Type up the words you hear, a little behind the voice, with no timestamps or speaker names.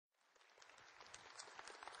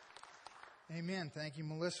Amen. Thank you,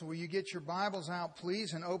 Melissa. Will you get your Bibles out,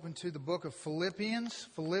 please, and open to the book of Philippians,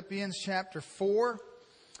 Philippians chapter 4.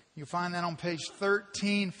 You'll find that on page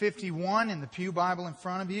 1351 in the Pew Bible in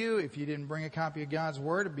front of you. If you didn't bring a copy of God's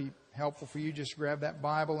Word, it'd be helpful for you just grab that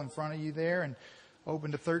Bible in front of you there and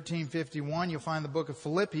open to 1351. You'll find the book of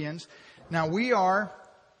Philippians. Now, we are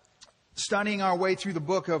studying our way through the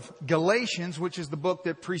book of Galatians, which is the book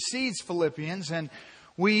that precedes Philippians, and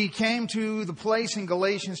we came to the place in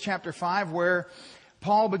Galatians chapter 5 where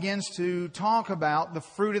Paul begins to talk about the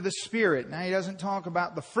fruit of the Spirit. Now, he doesn't talk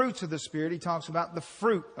about the fruits of the Spirit. He talks about the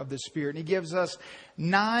fruit of the Spirit. And he gives us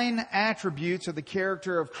 9 attributes of the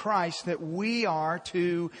character of Christ that we are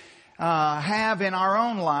to have in our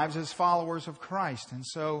own lives as followers of Christ. And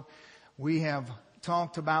so we have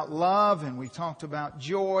talked about love and we've talked about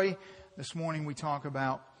joy. This morning we talk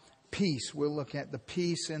about peace. We'll look at the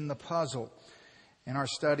piece in the puzzle in our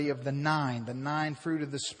study of the 9 fruit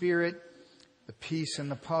of the Spirit, the piece in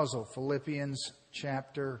the puzzle, Philippians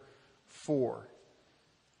chapter 4.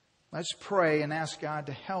 Let's pray and ask God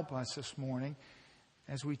to help us this morning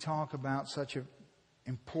as we talk about such an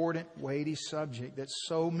important, weighty subject that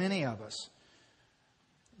so many of us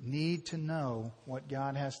need to know what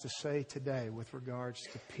God has to say today with regards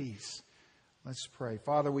to peace. Let's pray.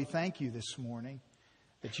 Father, we thank you this morning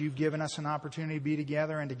that you've given us an opportunity to be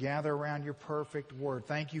together and to gather around your perfect Word.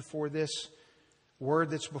 Thank you for this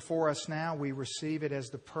Word that's before us now. We receive it as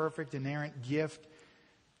the perfect, inerrant gift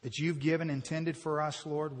that you've given, intended for us,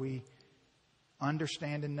 Lord. We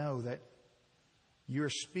understand and know that you're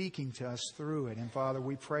speaking to us through it. And Father,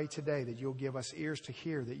 we pray today that you'll give us ears to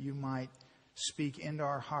hear, that you might speak into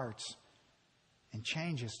our hearts and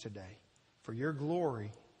change us today for your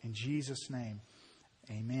glory. In Jesus' name,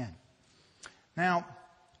 amen. Now,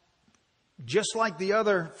 just like the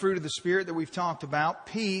other fruit of the Spirit that we've talked about,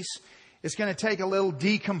 peace is going to take a little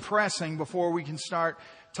decompressing before we can start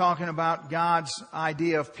talking about God's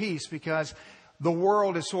idea of peace, because the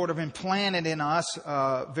world has sort of implanted in us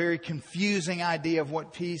a very confusing idea of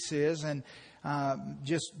what peace is, and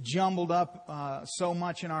just jumbled up so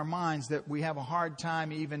much in our minds that we have a hard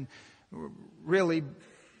time even really.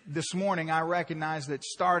 This morning, I recognize that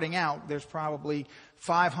starting out, there's probably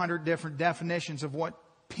 500 different definitions of what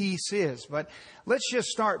peace is. But let's just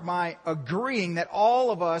start by agreeing that all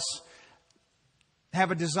of us have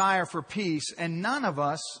a desire for peace, and none of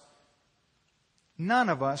us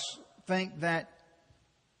think that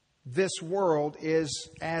this world is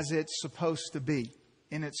as it's supposed to be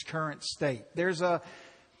in its current state. There's a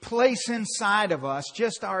place inside of us,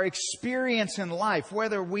 just our experience in life,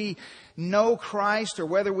 whether we know Christ or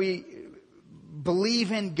whether we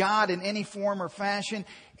believe in God in any form or fashion.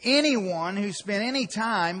 Anyone who spent any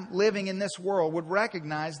time living in this world would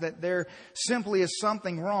recognize that there simply is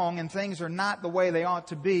something wrong and things are not the way they ought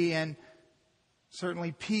to be, and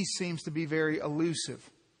certainly peace seems to be very elusive.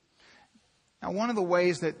 Now, one of the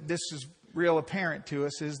ways that this is real apparent to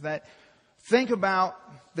us is that think about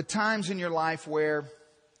the times in your life where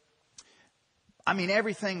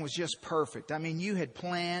everything was just perfect. You had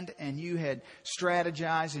planned and you had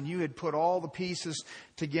strategized and you had put all the pieces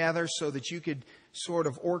together so that you could sort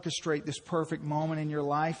of orchestrate this perfect moment in your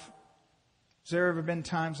life. Has there ever been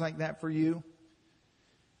times like that for you?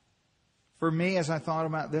 For me, as I thought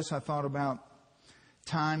about this, I thought about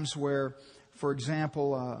times where, for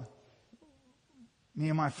example, me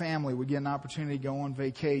and my family would get an opportunity to go on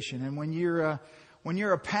vacation. And when you're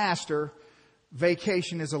a pastor,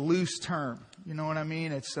 vacation is a loose term. You know what I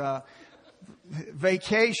mean? It's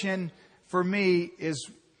vacation for me is,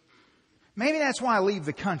 maybe that's why I leave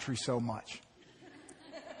the country so much.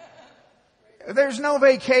 There's no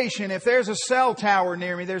vacation. If there's a cell tower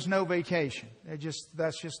near me, there's no vacation.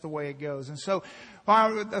 That's just the way it goes. And so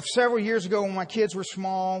several years ago when my kids were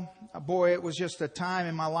small, boy, it was just a time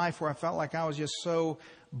in my life where I felt like I was just so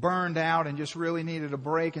burned out and just really needed a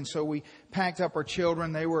break. And so we packed up our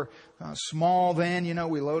children. They were small then,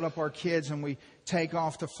 we load up our kids and we take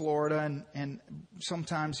off to Florida. And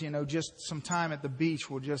sometimes, just some time at the beach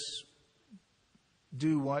will just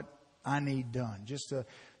do what I need done. Just to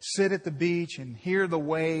sit at the beach and hear the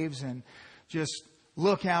waves and just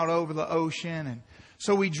look out over the ocean. And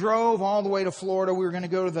so we drove all the way to Florida. We were going to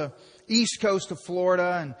go to the east coast of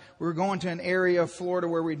Florida, and we were going to an area of Florida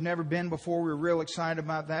where we'd never been before. We were real excited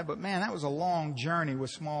about that. But man, that was a long journey with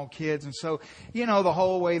small kids. And so, the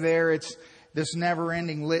whole way there, it's this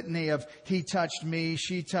never-ending litany of he touched me,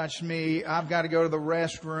 she touched me, I've got to go to the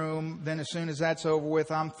restroom. Then as soon as that's over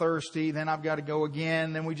with, I'm thirsty. Then I've got to go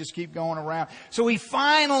again. Then we just keep going around. So we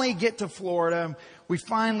finally get to Florida. We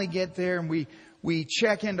finally get there, and we we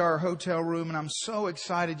check into our hotel room, and I'm so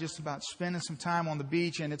excited just about spending some time on the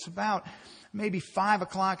beach. And it's about maybe 5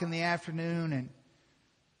 o'clock in the afternoon. And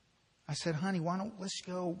I said, honey, let's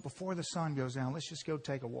go before the sun goes down. Let's just go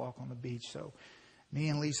take a walk on the beach. So me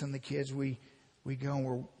and Lisa and the kids, we go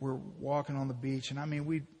and we're walking on the beach. And I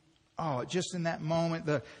mean, just in that moment,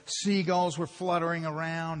 the seagulls were fluttering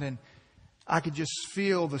around, and I could just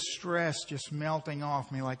feel the stress just melting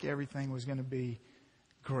off me, like everything was going to be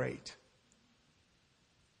great.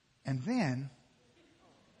 And then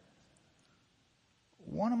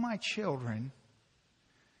one of my children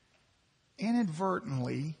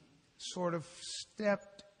inadvertently sort of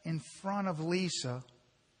stepped in front of Lisa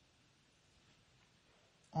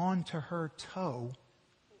onto her toe,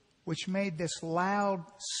 which made this loud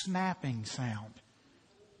snapping sound.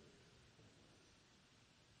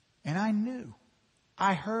 And I knew.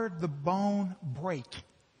 I heard the bone break.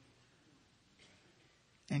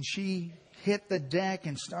 And she hit the deck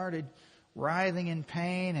and started writhing in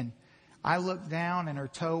pain. And I looked down, and her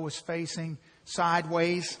toe was facing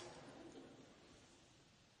sideways.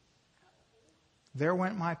 There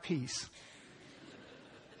went my peace.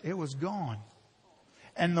 It was gone.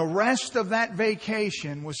 And the rest of that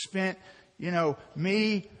vacation was spent,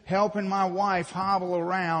 me helping my wife hobble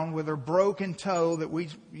around with her broken toe that we,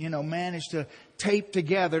 managed to tape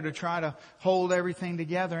together to try to hold everything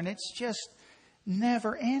together. And it's just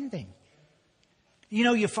never ending.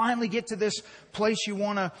 You finally get to this place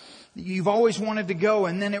you've always wanted to go,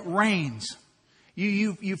 and then it rains.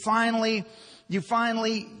 You finally,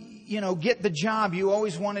 get the job you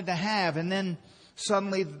always wanted to have, and then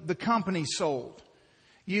suddenly the company's sold.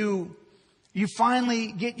 You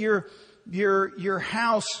finally get your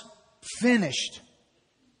house finished,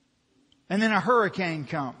 and then a hurricane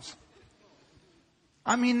comes.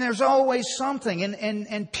 I mean, there's always something,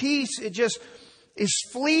 and peace, it just is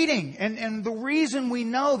fleeting. And the reason we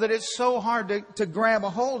know that it's so hard to grab a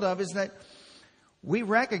hold of is that we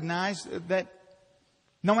recognize that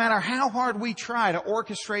no matter how hard we try to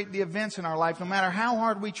orchestrate the events in our life, no matter how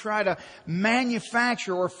hard we try to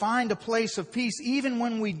manufacture or find a place of peace, even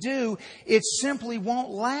when we do, it simply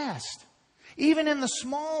won't last. Even in the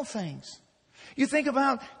small things. You think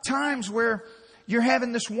about times where you're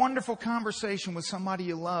having this wonderful conversation with somebody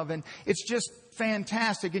you love, and it's just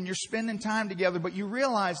fantastic, and you're spending time together, but you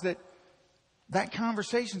realize that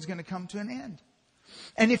conversation is going to come to an end.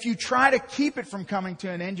 And if you try to keep it from coming to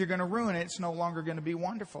an end, you're going to ruin it. It's no longer going to be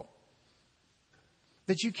wonderful.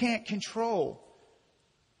 That you can't control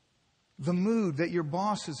the mood that your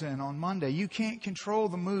boss is in on Monday. You can't control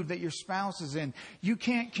the mood that your spouse is in. You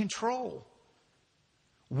can't control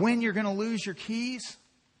when you're going to lose your keys.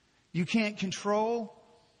 You can't control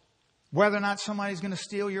whether or not somebody's going to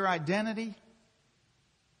steal your identity.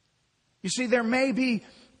 You see, there may be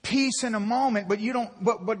peace in a moment,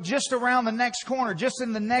 but just around the next corner, just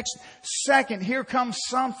in the next second, here comes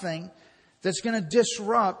something that's going to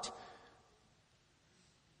disrupt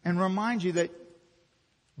and remind you that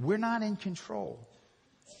we're not in control.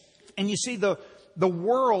 And you see, the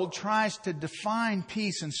world tries to define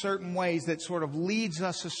peace in certain ways that sort of leads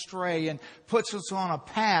us astray and puts us on a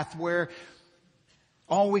path where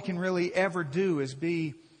all we can really ever do is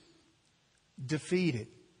be defeated.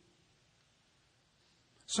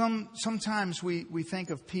 Sometimes we think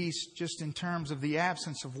of peace just in terms of the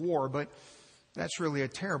absence of war, but that's really a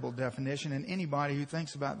terrible definition. And anybody who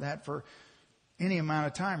thinks about that for any amount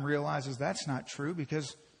of time realizes that's not true,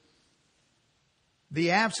 because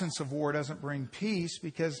the absence of war doesn't bring peace,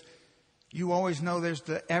 because you always know there's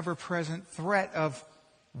the ever-present threat of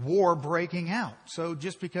war breaking out. So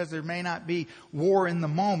just because there may not be war in the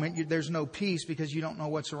moment, there's no peace because you don't know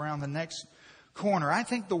what's around the next corner. I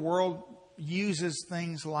think the world uses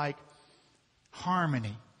things like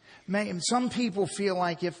harmony. Some people feel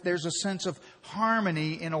like if there's a sense of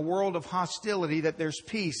harmony in a world of hostility, that there's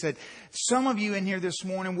peace. That some of you in here this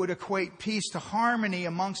morning would equate peace to harmony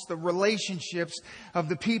amongst the relationships of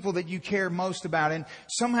the people that you care most about. And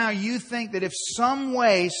somehow you think that if some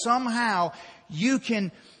way, somehow, you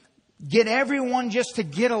can get everyone just to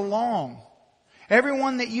get along.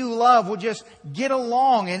 Everyone that you love will just get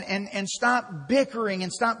along and stop bickering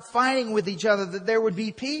and stop fighting with each other, that there would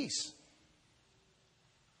be peace.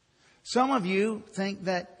 Some of you think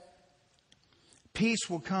that peace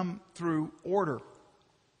will come through order.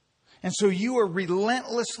 And so you are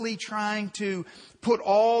relentlessly trying to put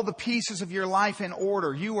all the pieces of your life in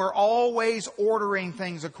order. You are always ordering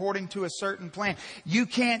things according to a certain plan. You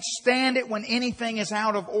can't stand it when anything is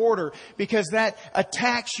out of order, because that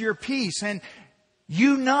attacks your peace. And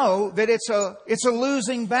you know that it's a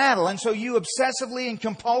losing battle. And so you obsessively and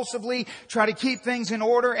compulsively try to keep things in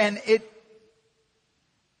order, and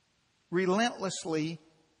relentlessly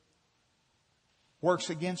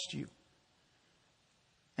works against you.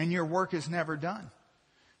 And your work is never done.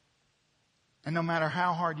 And no matter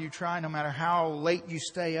how hard you try, no matter how late you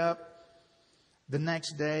stay up, the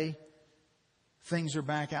next day, things are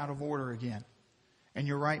back out of order again. And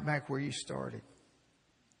you're right back where you started.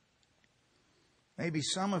 Maybe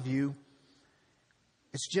some of you,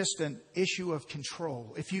 it's just an issue of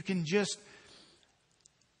control. If you can just,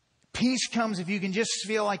 peace comes if you can just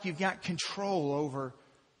feel like you've got control over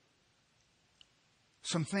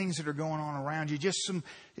some things that are going on around you.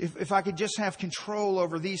 If I could just have control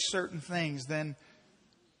over these certain things, then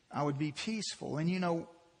I would be peaceful. And you know,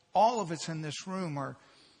 all of us in this room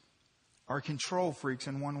are control freaks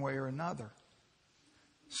in one way or another.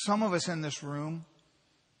 Some of us in this room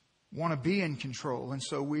want to be in control. And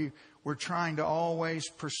so we're trying to always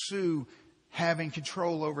pursue having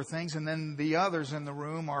control over things. And then the others in the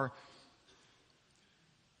room are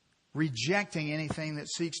rejecting anything that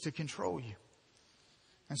seeks to control you.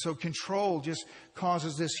 And so control just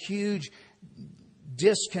causes this huge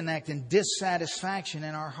disconnect and dissatisfaction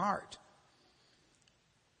in our heart.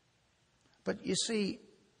 But you see,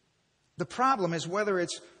 the problem is whether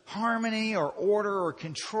it's harmony or order or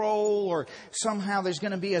control, or somehow there's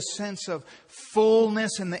going to be a sense of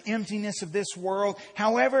fullness in the emptiness of this world.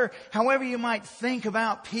 However you might think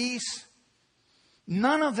about peace,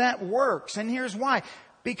 none of that works. And here's why.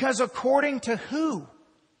 Because according to who?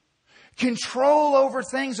 Control over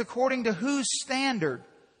things according to whose standard?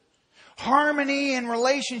 Harmony in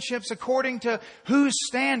relationships according to whose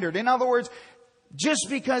standard? In other words, just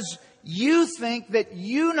because you think that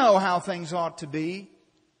you know how things ought to be,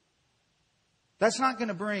 that's not going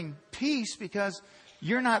to bring peace, because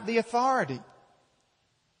you're not the authority.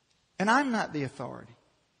 And I'm not the authority.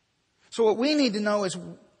 So what we need to know is,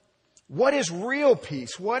 what is real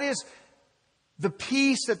peace? What is the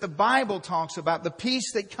peace that the Bible talks about? The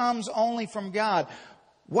peace that comes only from God.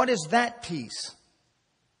 What is that peace?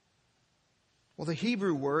 Well, the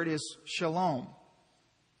Hebrew word is shalom.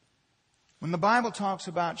 When the Bible talks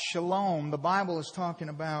about shalom, the Bible is talking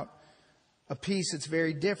about a peace that's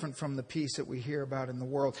very different from the peace that we hear about in the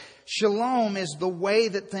world. Shalom is the way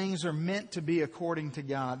that things are meant to be according to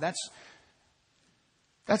God. That's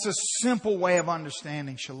a simple way of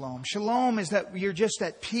understanding shalom. Shalom is that you're just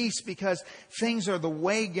at peace because things are the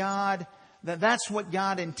way that's what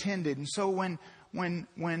God intended. And so when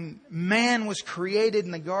man was created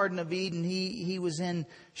in the Garden of Eden, he was in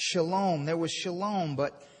shalom. There was shalom,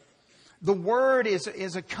 but the word is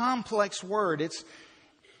a complex word.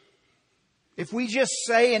 If we just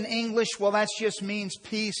say in English, well, that just means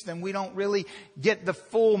peace, then we don't really get the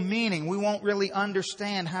full meaning. We won't really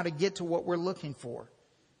understand how to get to what we're looking for.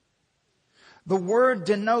 The word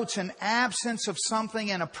denotes an absence of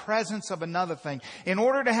something and a presence of another thing. In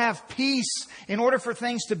order to have peace, in order for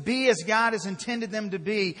things to be as God has intended them to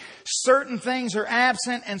be, certain things are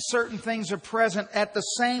absent and certain things are present at the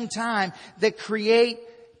same time that create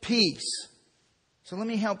peace. So let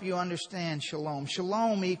me help you understand shalom.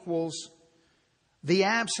 Shalom equals the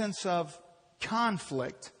absence of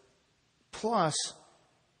conflict plus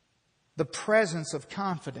the presence of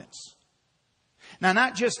confidence. Now,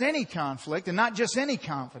 not just any conflict and not just any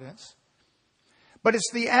confidence, but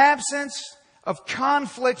it's the absence of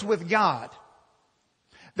conflict with God.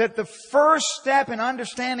 That the first step in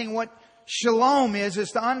understanding what shalom is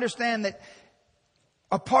to understand that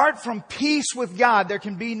apart from peace with God, there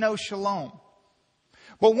can be no shalom.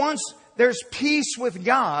 But once there's peace with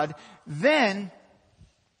God, then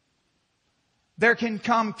there can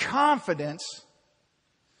come confidence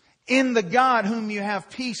in the God whom you have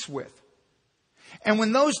peace with. And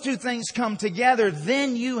when those two things come together,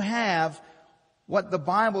 then you have what the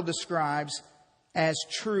Bible describes as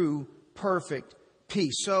true, perfect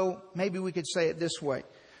peace. So maybe we could say it this way.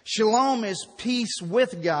 Shalom is peace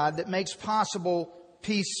with God that makes possible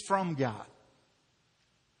peace from God.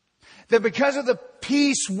 That because of the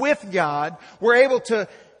peace with God, we're able to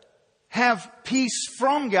have peace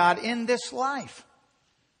from God in this life.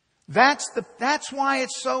 That's why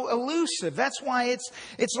it's so elusive. That's why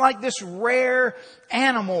it's like this rare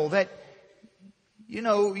animal that,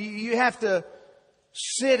 you have to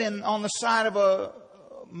sit on the side of a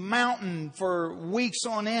mountain for weeks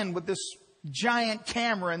on end with this giant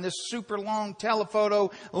camera and this super long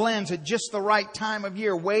telephoto lens at just the right time of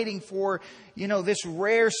year, waiting for, this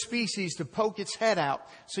rare species to poke its head out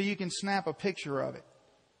so you can snap a picture of it.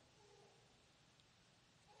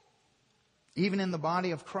 Even in the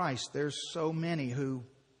body of Christ, there's so many who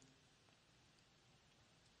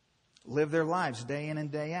live their lives day in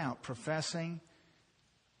and day out, professing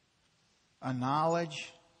a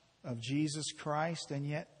knowledge of Jesus Christ, and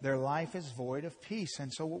yet their life is void of peace.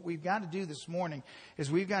 And so what we've got to do this morning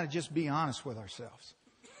is we've got to just be honest with ourselves.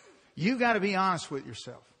 You've got to be honest with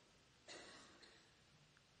yourself.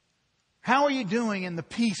 How are you doing in the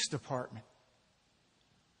peace department?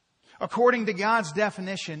 According to God's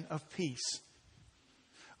definition of peace.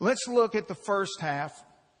 Let's look at the first half,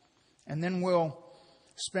 and then we'll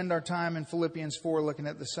spend our time in Philippians 4 looking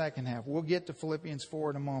at the second half. We'll get to Philippians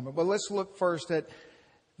 4 in a moment. But let's look first at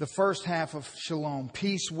the first half of shalom,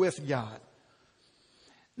 peace with God.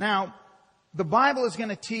 Now, the Bible is going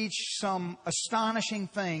to teach some astonishing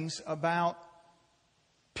things about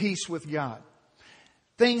peace with God.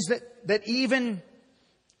 Things that even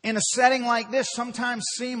in a setting like this sometimes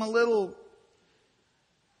seem a little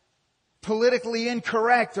politically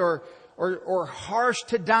incorrect or harsh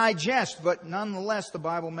to digest. But nonetheless, the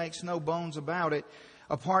Bible makes no bones about it.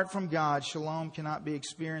 Apart from God, shalom cannot be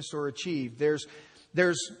experienced or achieved.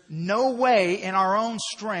 There's no way in our own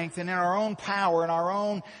strength and in our own power and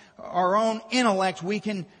our own intellect we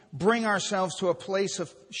can bring ourselves to a place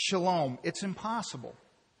of shalom. It's impossible.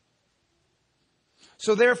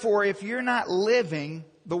 So therefore, if you're not living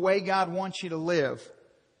the way God wants you to live,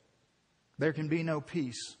 there can be no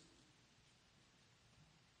peace.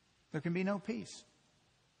 There can be no peace.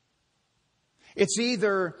 It's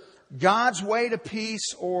either God's way to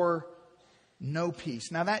peace or no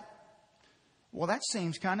peace. Now that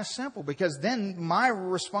seems kind of simple, because then my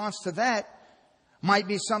response to that might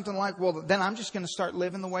be something like, well, then I'm just going to start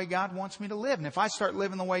living the way God wants me to live. And if I start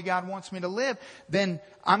living the way God wants me to live, then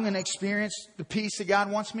I'm going to experience the peace that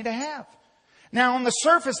God wants me to have. Now, on the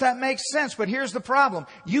surface, that makes sense, but here's the problem.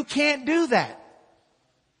 You can't do that.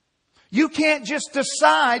 You can't just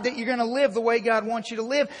decide that you're going to live the way God wants you to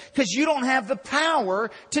live, because you don't have the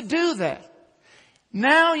power to do that.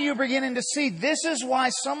 Now you're beginning to see, this is why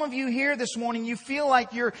some of you here this morning, you feel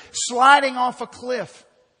like you're sliding off a cliff.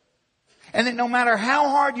 And that no matter how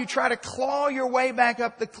hard you try to claw your way back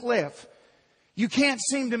up the cliff, you can't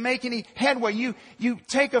seem to make any headway. You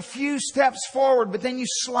take a few steps forward, but then you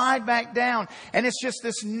slide back down. And it's just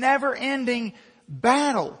this never-ending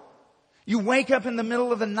battle. You wake up in the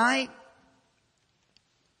middle of the night.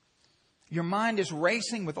 Your mind is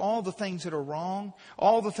racing with all the things that are wrong,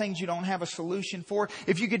 all the things you don't have a solution for.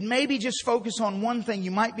 If you could maybe just focus on one thing,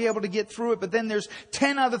 you might be able to get through it, but then there's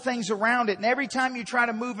 10 other things around it. And every time you try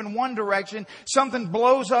to move in one direction, something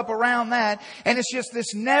blows up around that. And it's just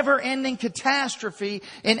this never-ending catastrophe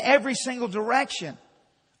in every single direction,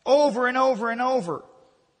 over and over and over.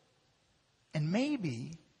 And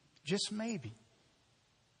maybe, just maybe,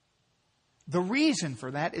 the reason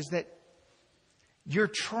for that is that you're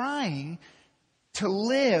trying to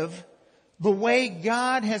live the way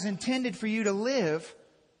God has intended for you to live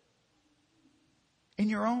in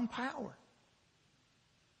your own power.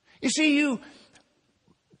 You see,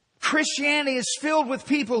 Christianity is filled with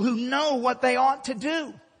people who know what they ought to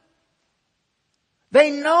do.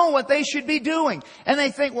 They know what they should be doing. And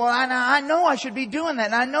they think, well, I know I should be doing that.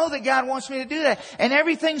 And I know that God wants me to do that. And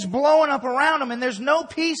everything's blowing up around them, and there's no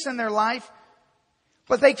peace in their life.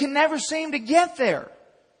 But they can never seem to get there.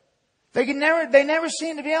 They never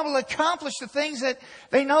seem to be able to accomplish the things that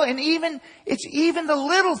they know. And it's even the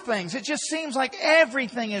little things. It just seems like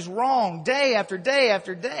everything is wrong day after day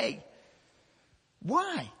after day.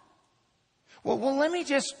 Why? Well, let me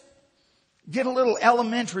just get a little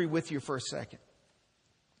elementary with you for a second.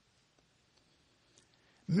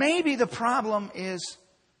 Maybe the problem is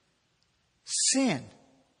sin.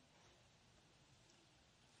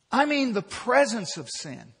 I mean the presence of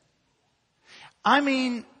sin. I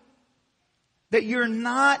mean that you're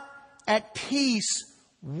not at peace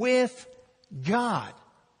with God.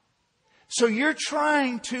 So you're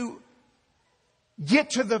trying to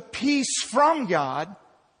get to the peace from God,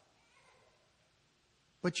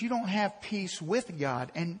 but you don't have peace with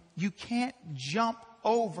God. And you can't jump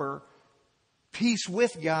over peace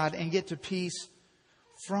with God and get to peace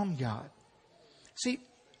from God. See,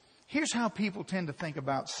 here's how people tend to think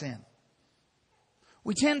about sin.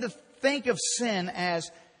 We tend to think of sin as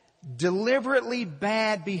deliberately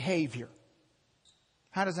bad behavior.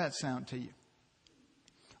 How does that sound to you?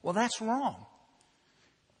 Well, that's wrong.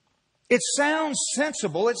 It sounds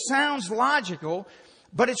sensible, it sounds logical,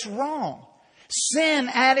 but it's wrong. Sin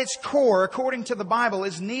at its core, according to the Bible,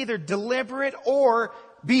 is neither deliberate or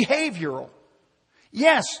behavioral.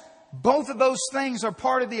 Yes, both of those things are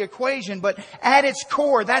part of the equation, but at its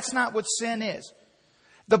core, that's not what sin is.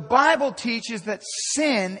 The Bible teaches that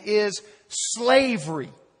sin is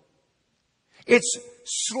slavery. It's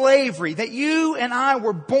slavery, that you and I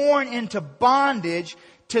were born into bondage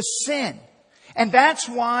to sin. And that's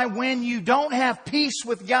why when you don't have peace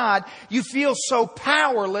with God, you feel so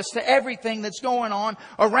powerless to everything that's going on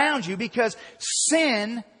around you, because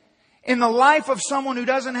sin in the life of someone who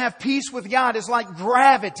doesn't have peace with God is like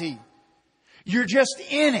gravity. You're just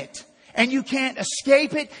in it. And you can't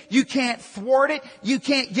escape it. You can't thwart it. You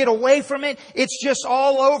can't get away from it. It's just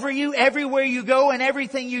all over you. Everywhere you go and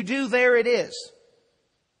everything you do, there it is.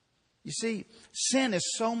 You see, sin is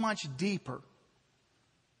so much deeper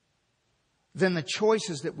than the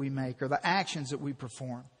choices that we make or the actions that we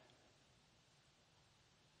perform.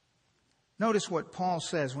 Notice what Paul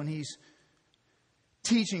says when he's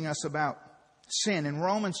teaching us about sin. In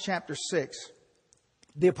Romans chapter 6,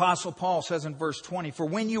 the Apostle Paul says in verse 20, "For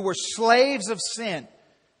when you were slaves of sin,"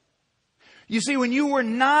 you see, when you were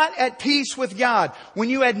not at peace with God, when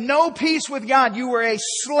you had no peace with God, you were a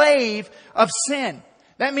slave of sin.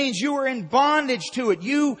 That means you were in bondage to it.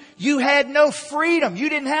 You had no freedom. You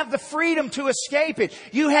didn't have the freedom to escape it.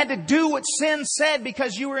 You had to do what sin said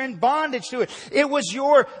because you were in bondage to it. It was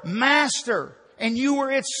your master and you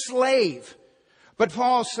were its slave. But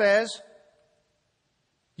Paul says,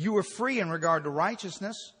 you were free in regard to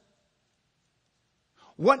righteousness.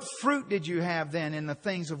 What fruit did you have then in the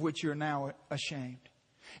things of which you're now ashamed?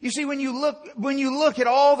 You see, when you look at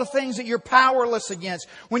all the things that you're powerless against,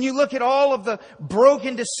 when you look at all of the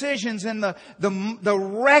broken decisions and the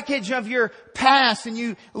wreckage of your past, and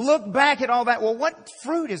you look back at all that, well, what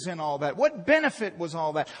fruit is in all that? What benefit was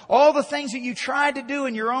all that? All the things that you tried to do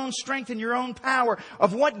in your own strength and your own power,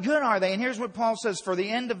 of what good are they? And here's what Paul says, "For the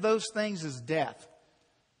end of those things is death."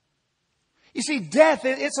 You see, death,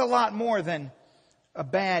 it's a lot more than a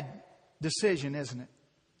bad decision, isn't it?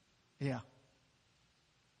 Yeah.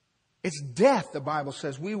 It's death, the Bible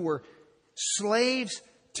says. We were slaves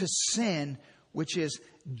to sin, which is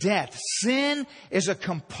death. Sin is a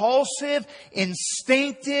compulsive,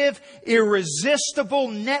 instinctive, irresistible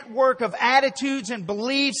network of attitudes and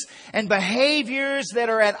beliefs and behaviors that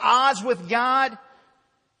are at odds with God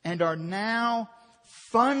and are now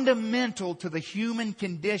fundamental to the human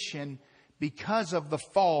condition because of the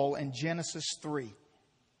fall in Genesis 3.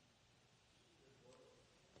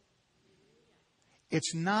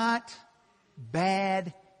 It's not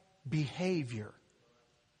bad behavior.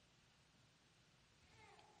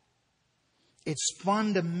 It's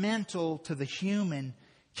fundamental to the human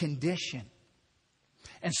condition.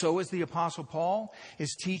 And so is the Apostle Paul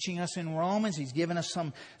is teaching us in Romans. He's given us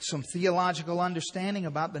some theological understanding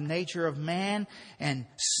about the nature of man and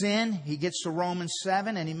sin. He gets to Romans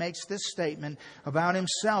 7 and he makes this statement about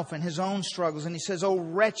himself and his own struggles. And he says, "O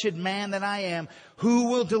wretched man that I am, who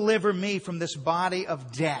will deliver me from this body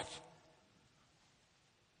of death?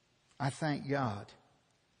 I thank God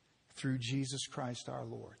through Jesus Christ our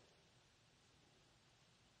Lord."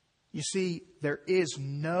 You see, there is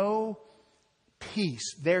no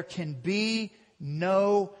peace. There can be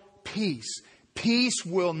no peace. Peace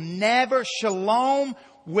will never, shalom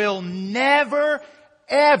will never,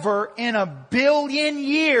 ever in a billion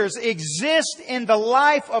years exist in the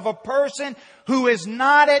life of a person who is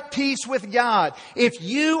not at peace with God. If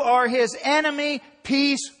you are his enemy,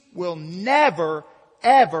 peace will never,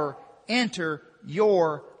 ever enter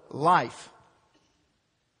your life.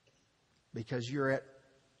 Because you're at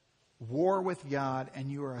war with God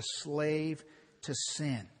and you are a slave to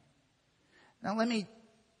sin. Now let me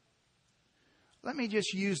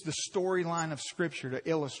just use the storyline of Scripture to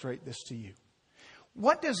illustrate this to you.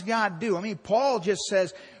 What does God do? I mean, Paul just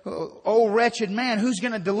says, "Oh, wretched man, who's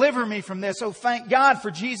going to deliver me from this? Oh, thank God for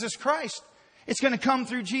Jesus Christ. It's going to come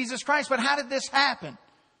through Jesus Christ." But how did this happen?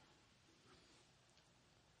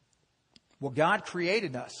 Well, God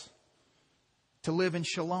created us to live in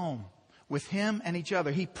shalom with Him and each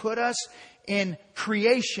other. He put us in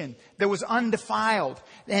creation that was undefiled.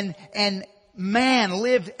 And man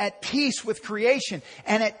lived at peace with creation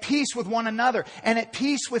and at peace with one another and at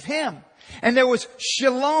peace with Him. And there was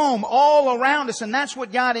shalom all around us. And that's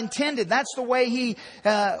what God intended. That's the way He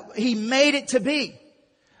made it to be.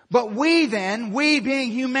 But we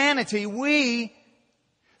being humanity,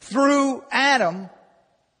 through Adam,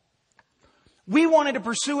 we wanted to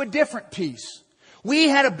pursue a different peace. We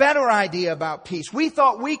had a better idea about peace. We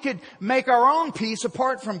thought we could make our own peace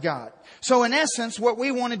apart from God. So in essence, what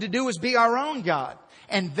we wanted to do is be our own God.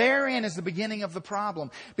 And therein is the beginning of the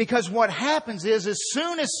problem. Because what happens is, as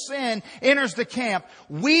soon as sin enters the camp,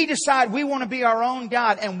 we decide we want to be our own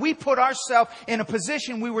God. And we put ourselves in a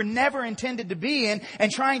position we were never intended to be in,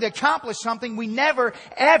 and trying to accomplish something we never,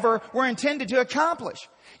 ever were intended to accomplish.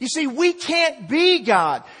 You see, we can't be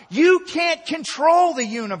God. You can't control the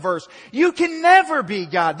universe. You can never be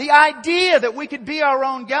God. The idea that we could be our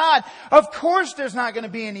own God, of course there's not going to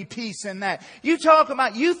be any peace in that. You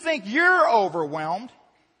think you're overwhelmed.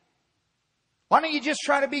 Why don't you just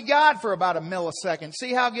try to be God for about a millisecond?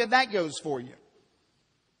 See how good that goes for you.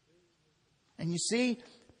 And you see,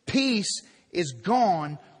 peace is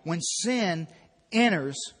gone when sin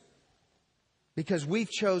enters, because we've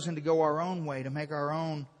chosen to go our own way to make our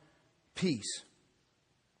own peace.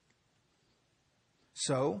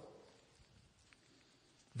 So,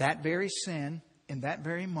 that very sin in that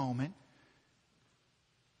very moment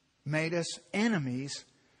made us enemies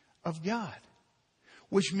of God.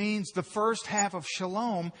 Which means the first half of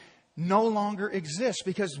shalom no longer exists,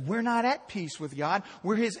 because we're not at peace with God.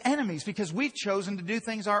 We're His enemies because we've chosen to do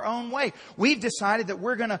things our own way. We've decided that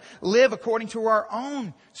we're going to live according to our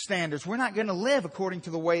own standards. We're not going to live according to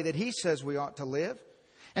the way that He says we ought to live.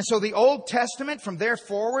 And so the Old Testament from there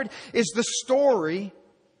forward is the story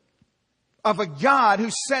of a God who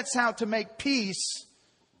sets out to make peace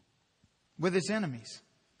with His enemies.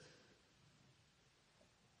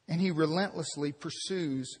 And He relentlessly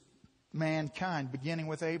pursues mankind, beginning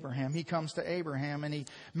with Abraham. He comes to Abraham and He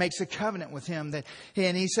makes a covenant with him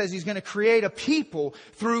and He says He's going to create a people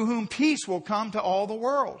through whom peace will come to all the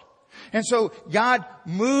world. And so God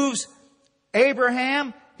moves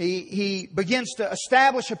Abraham. He begins to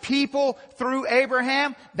establish a people through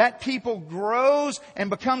Abraham. That people grows and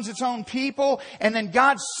becomes its own people. And then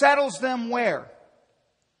God settles them where?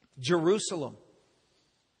 Jerusalem.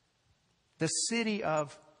 The city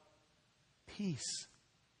of peace.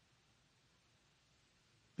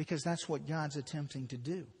 Because that's what God's attempting to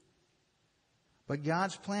do. But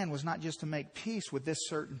God's plan was not just to make peace with this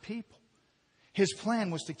certain people. His plan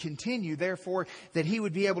was to continue, therefore, that He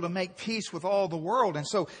would be able to make peace with all the world. And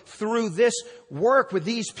so through this work with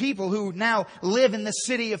these people who now live in the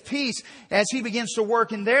city of peace, as He begins to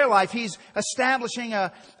work in their life, He's establishing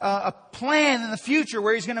a plan in the future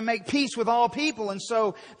where He's going to make peace with all people. And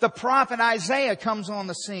so the prophet Isaiah comes on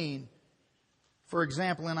the scene. For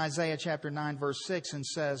example, in Isaiah chapter 9, verse 6, and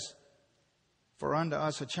says, "For unto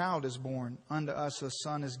us a child is born, unto us a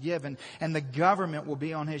son is given, and the government will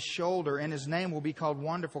be on His shoulder, and His name will be called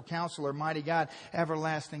Wonderful Counselor, Mighty God,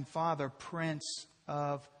 Everlasting Father, Prince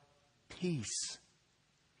of Peace."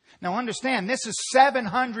 Now understand, this is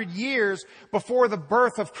 700 years before the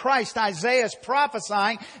birth of Christ. Isaiah is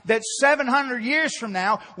prophesying that 700 years from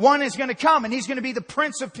now, one is going to come and He's going to be the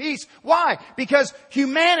Prince of Peace. Why? Because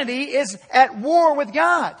humanity is at war with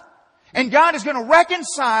God. And God is going to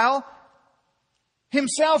reconcile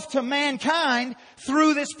Himself to mankind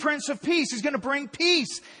through this Prince of Peace. He's going to bring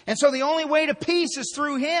peace. And so the only way to peace is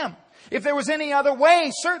through Him. If there was any other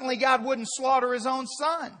way, certainly God wouldn't slaughter His own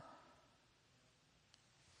Son.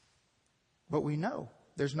 But we know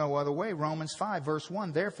there's no other way. Romans 5 verse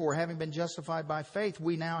 1, "Therefore, having been justified by faith,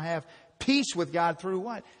 we now have peace with God through"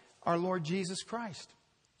 what? Our Lord Jesus Christ.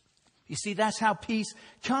 You see, that's how peace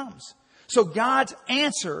comes. So God's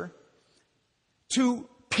answer to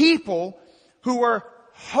people who are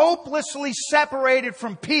hopelessly separated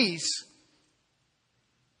from peace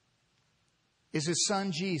is His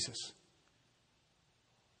Son Jesus.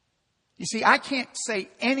 You see, I can't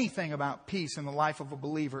say anything about peace in the life of a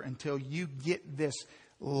believer until you get this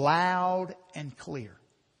loud and clear.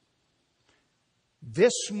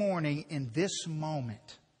 This morning, in this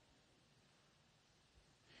moment,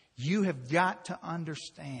 you have got to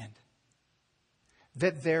understand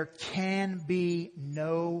that there can be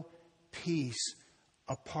no peace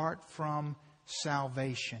apart from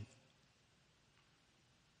salvation.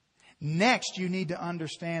 Next, you need to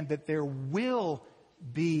understand that there will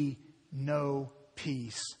be no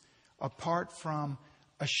peace apart from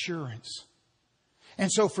assurance.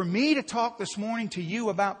 And so for me to talk this morning to you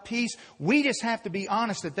about peace, we just have to be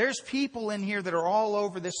honest that there's people in here that are all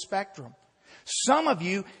over this spectrum. Some of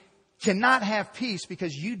you cannot have peace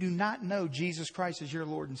because you do not know Jesus Christ as your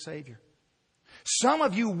Lord and Savior. Some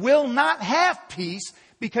of you will not have peace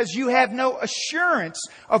because you have no assurance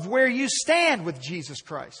of where you stand with Jesus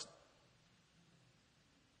Christ.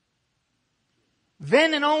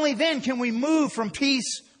 Then and only then can we move from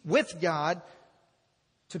peace with God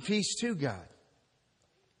to peace to God.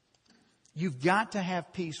 You've got to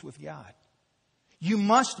have peace with God. You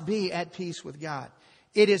must be at peace with God.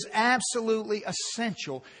 It is absolutely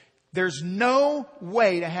essential. There's no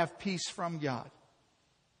way to have peace from God.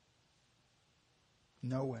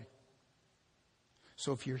 No way.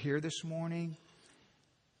 So if you're here this morning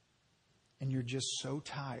and you're just so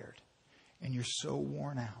tired and you're so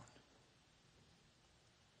worn out,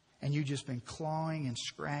 and you've just been clawing and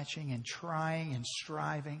scratching and trying and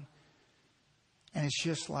striving. And it's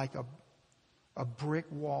just like a brick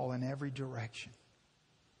wall in every direction.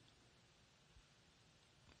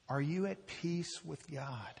 Are you at peace with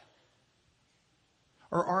God?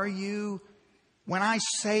 Or are you, when I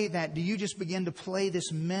say that, do you just begin to play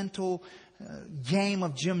this mental game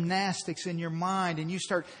of gymnastics in your mind, and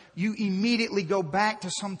you immediately go back to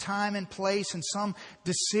some time and place and some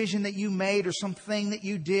decision that you made or something that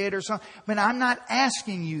you did or something? But I'm not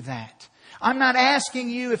asking you that. I'm not asking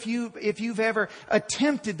you if you've ever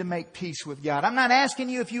attempted to make peace with God. I'm not asking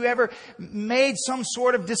you if you ever made some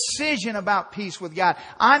sort of decision about peace with God.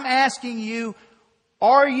 I'm asking you,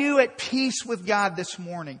 are you at peace with God this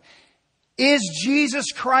morning? Is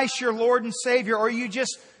Jesus Christ your Lord and Savior? Or are you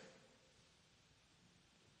just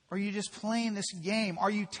playing this game? Are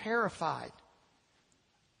you terrified?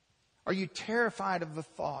 Are you terrified of the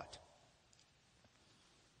thought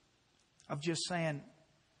of just saying,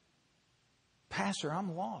 Pastor,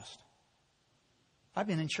 I'm lost. I've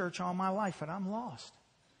been in church all my life, but I'm lost.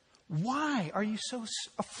 Why are you so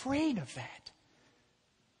afraid of that?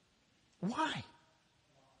 Why?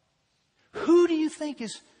 Who do you think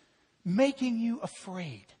is making you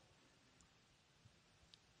afraid?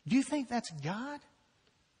 Do you think that's God?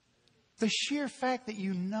 The sheer fact that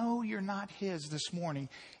you know you're not His this morning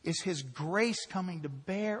is His grace coming to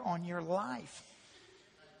bear on your life.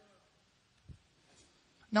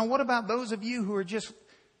 Now, what about those of you who are just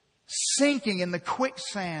sinking in the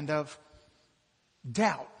quicksand of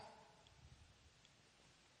doubt?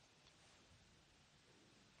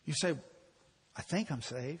 You say, I think I'm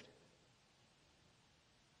saved.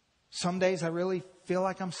 Some days I really feel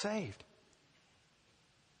like I'm saved.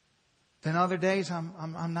 Then other days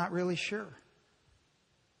I'm not really sure.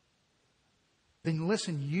 Then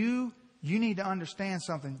listen, you need to understand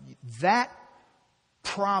something. That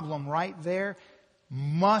problem right there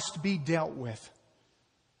must be dealt with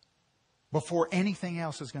before anything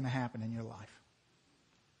else is going to happen in your life.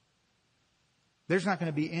 There's not going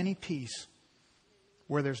to be any peace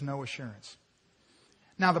where there's no assurance.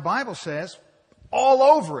 Now the Bible says all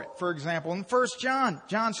over it, for example, in 1 John,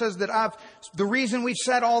 John says that the reason we've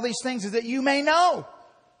said all these things is that you may know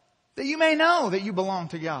that you belong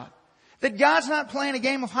to God. That God's not playing a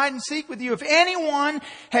game of hide and seek with you. If anyone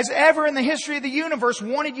has ever in the history of the universe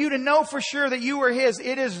wanted you to know for sure that you are His,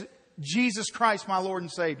 it is Jesus Christ, my Lord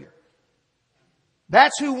and Savior.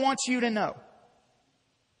 That's who wants you to know.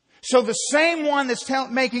 So the same one that's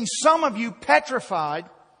making some of you petrified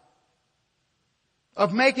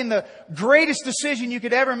of making the greatest decision you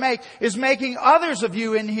could ever make is making others of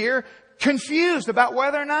you in here confused about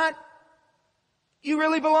whether or not you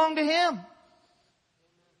really belong to Him.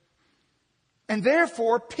 And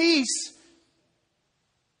therefore, peace,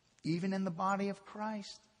 even in the body of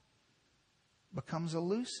Christ, becomes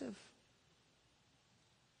elusive.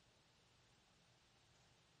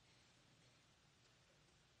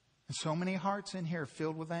 And so many hearts in here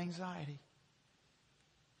filled with anxiety,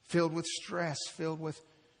 filled with stress, filled with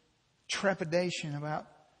trepidation about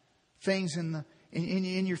things in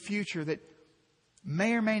your future that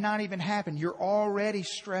may or may not even happen. You're already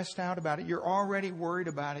stressed out about it. You're already worried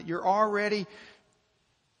about it. You're already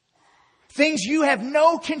things you have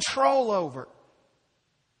no control over.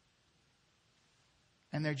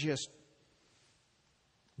 And they're just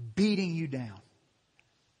beating you down.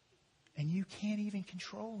 And you can't even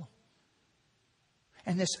control them.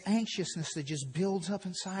 And this anxiousness that just builds up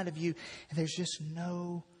inside of you, and there's just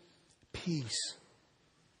no peace.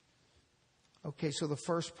 Okay, so the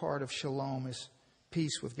first part of shalom is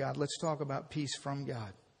peace with God. Let's talk about peace from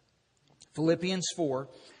God. Philippians 4.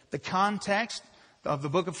 The context of the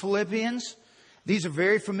book of Philippians. These are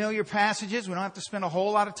very familiar passages. We don't have to spend a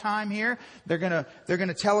whole lot of time here. They're going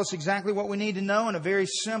to tell us exactly what we need to know in a very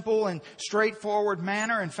simple and straightforward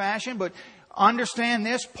manner and fashion. But understand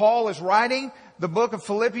this. Paul is writing the book of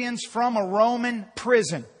Philippians from a Roman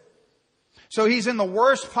prison. So he's in the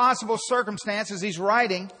worst possible circumstances. He's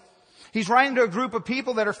writing to a group of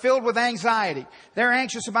people that are filled with anxiety. They're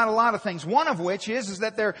anxious about a lot of things. One of which is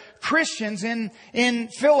that they're Christians in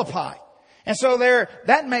Philippi. And so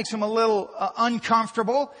that makes them a little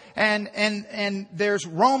uncomfortable. And there's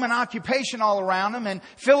Roman occupation all around them. And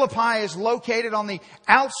Philippi is located on the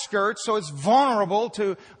outskirts, so it's vulnerable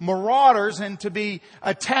to marauders and to be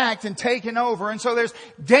attacked and taken over. And so there's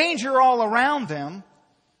danger all around them.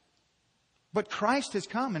 But Christ has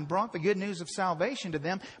come and brought the good news of salvation to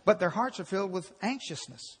them, but their hearts are filled with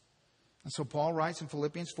anxiousness. And so Paul writes in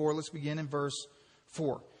Philippians 4, let's begin in verse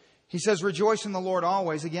 4. He says, rejoice in the Lord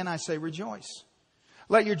always. Again, I say rejoice.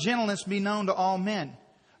 Let your gentleness be known to all men.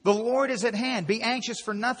 The Lord is at hand. Be anxious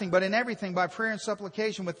for nothing, but in everything by prayer and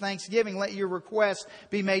supplication with thanksgiving, let your requests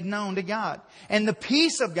be made known to God. And the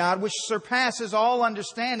peace of God, which surpasses all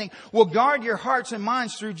understanding, will guard your hearts and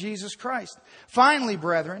minds through Jesus Christ. Finally,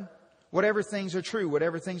 brethren, whatever things are true,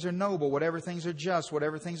 whatever things are noble, whatever things are just,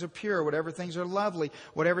 whatever things are pure, whatever things are lovely,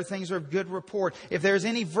 whatever things are of good report, if there is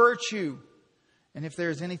any virtue, and if there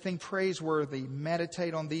is anything praiseworthy,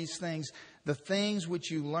 meditate on these things. The things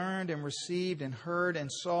which you learned and received and heard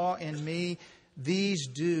and saw in me, these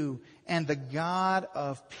do, and the God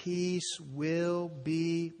of peace will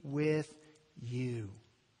be with you.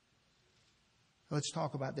 Let's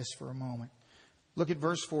talk about this for a moment. Look at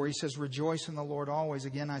verse 4. He says, rejoice in the Lord always.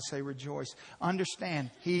 Again, I say rejoice. Understand,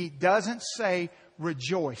 he doesn't say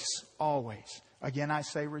rejoice always. Again, I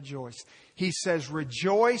say rejoice. He says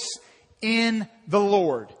rejoice in the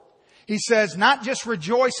Lord. He says not just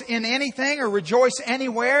rejoice in anything or rejoice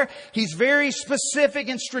anywhere. He's very specific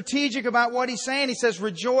and strategic about what he's saying. He says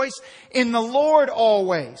rejoice in the Lord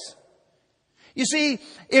always. You see,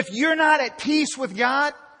 if you're not at peace with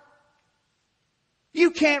God,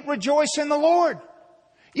 you can't rejoice in the Lord.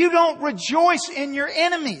 You don't rejoice in your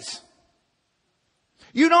enemies.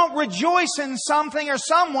 You don't rejoice in something or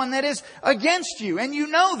someone that is against you, and you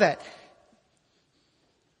know that.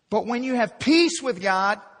 But when you have peace with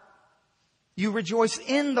God, you rejoice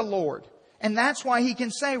in the Lord. And that's why he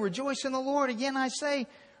can say, rejoice in the Lord. Again, I say,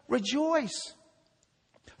 rejoice.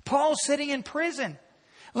 Paul's sitting in prison.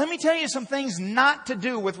 Let me tell you some things not to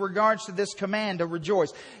do with regards to this command to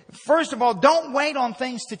rejoice. First of all, don't wait on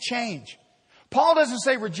things to change. Paul doesn't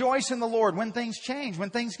say rejoice in the Lord when things change, when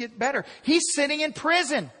things get better. He's sitting in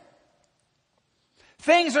prison.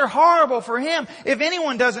 Things are horrible for him. If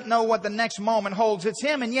anyone doesn't know what the next moment holds, it's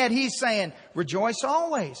him. And yet he's saying, rejoice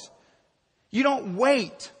always. You don't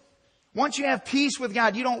wait. Once you have peace with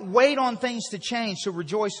God, you don't wait on things to change. So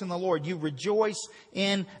rejoice in the Lord. You rejoice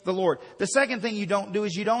in the Lord. The second thing you don't do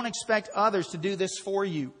is you don't expect others to do this for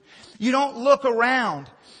you. You don't look around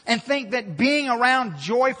and think that being around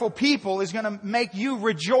joyful people is going to make you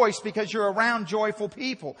rejoice because you're around joyful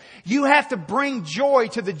people. You have to bring joy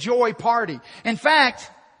to the joy party. In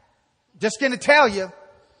fact, just going to tell you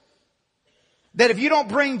that if you don't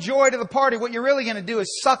bring joy to the party, what you're really going to do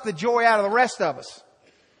is suck the joy out of the rest of us.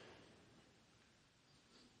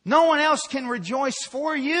 No one else can rejoice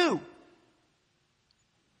for you.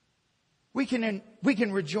 We can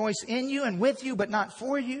rejoice in you and with you, but not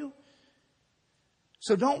for you.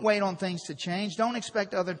 So don't wait on things to change. Don't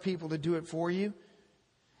expect other people to do it for you.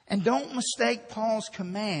 And don't mistake Paul's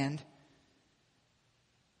command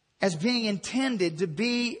as being intended to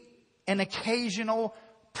be an occasional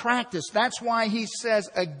practice. That's why he says,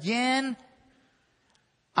 again,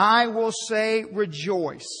 I will say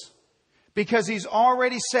rejoice. Because he's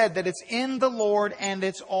already said that it's in the Lord and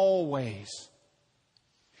it's always.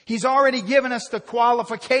 He's already given us the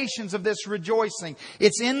qualifications of this rejoicing.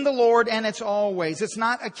 It's in the Lord and it's always. It's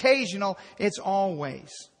not occasional, it's always.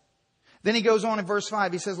 Then he goes on in verse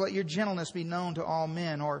 5. He says, let your gentleness be known to all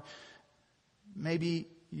men. Or maybe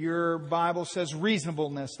your Bible says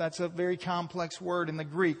reasonableness. That's a very complex word in the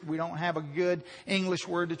Greek. We don't have a good English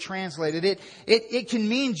word to translate it. It can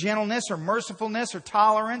mean gentleness or mercifulness or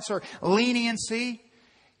tolerance or leniency.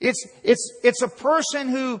 It's a person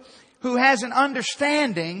who has an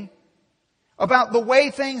understanding about the way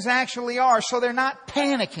things actually are, so they're not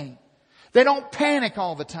panicking. They don't panic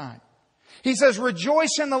all the time. He says,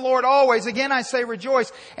 rejoice in the Lord always. Again, I say rejoice.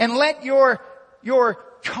 And let your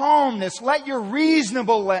calmness, let your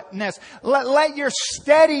reasonableness, let your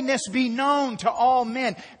steadiness be known to all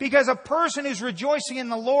men. Because a person who's rejoicing in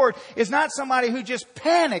the Lord is not somebody who just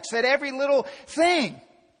panics at every little thing.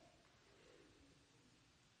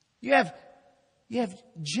 You have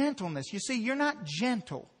gentleness. You see, you're not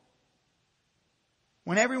gentle.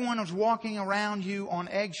 When everyone is walking around you on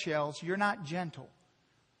eggshells, you're not gentle.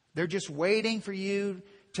 They're just waiting for you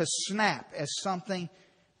to snap as something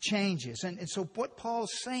changes. And so what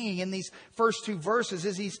Paul's saying in these first two verses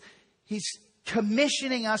is he's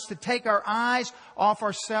commissioning us to take our eyes off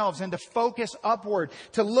ourselves and to focus upward,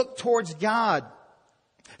 to look towards God,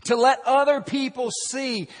 to let other people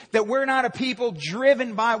see that we're not a people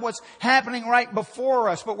driven by what's happening right before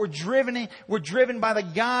us, but we're driven by the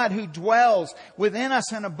God who dwells within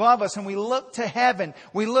us and above us. And we look to heaven.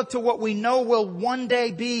 We look to what we know will one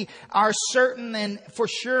day be our certain and for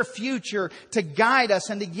sure future to guide us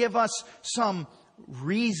and to give us some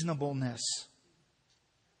reasonableness.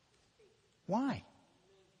 Why?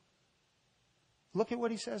 Look at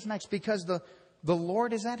what he says next. Because the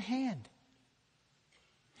Lord is at hand.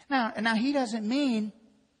 Now he doesn't mean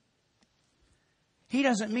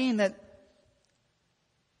that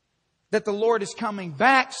that the Lord is coming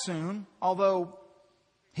back soon, although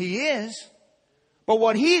He is. But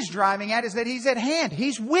what He's driving at is that He's at hand.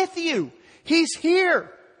 He's with you. He's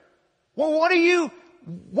here. Well,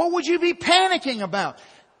 what would you be panicking about?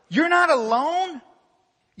 You're not alone.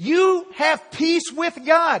 You have peace with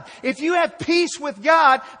God. If you have peace with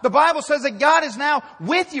God, the Bible says that God is now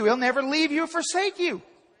with you. He'll never leave you or forsake you.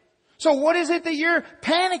 So what is it that you're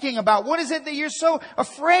panicking about? What is it that you're so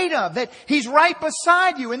afraid of? That He's right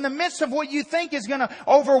beside you in the midst of what you think is going to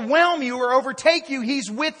overwhelm you or overtake you. He's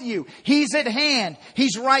with you. He's at hand.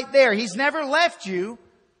 He's right there. He's never left you.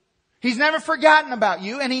 He's never forgotten about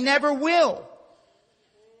you, and He never will.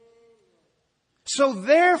 So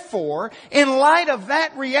therefore, in light of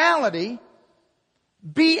that reality,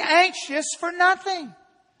 be anxious for nothing.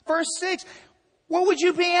 Verse 6, what would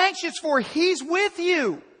you be anxious for? He's with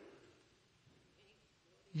you.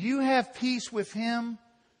 You have peace with Him.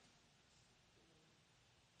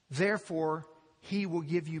 Therefore, He will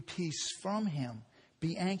give you peace from Him.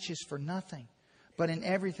 Be anxious for nothing, but in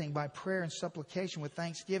everything by prayer and supplication with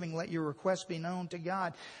thanksgiving, let your requests be known to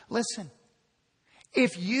God. Listen,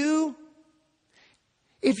 if you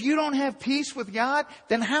don't have peace with God,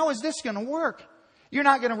 then how is this going to work? You're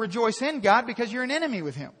not going to rejoice in God because you're an enemy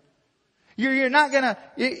with Him. You're not going to,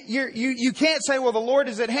 you can't say, well, the Lord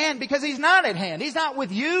is at hand, because He's not at hand. He's not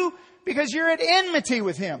with you because you're at enmity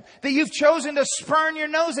with Him. That you've chosen to spurn your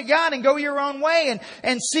nose at God and go your own way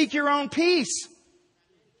and seek your own peace.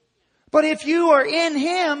 But if you are in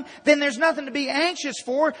Him, then there's nothing to be anxious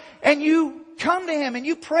for, and you come to Him and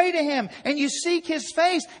you pray to Him and you seek His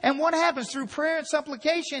face. And what happens through prayer and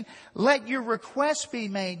supplication? Let your requests be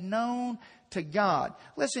made known to God.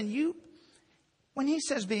 Listen, when He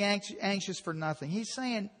says be anxious for nothing, He's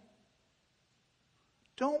saying,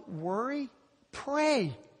 don't worry,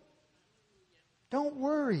 pray. Don't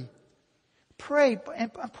worry, pray.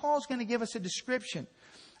 And Paul's going to give us a description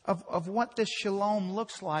of what this shalom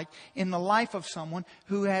looks like in the life of someone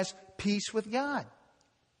who has peace with God.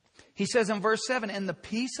 He says in verse 7, and the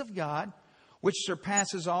peace of God, which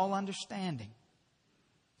surpasses all understanding.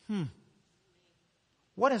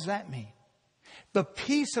 What does that mean? The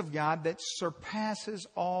peace of God that surpasses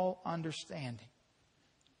all understanding.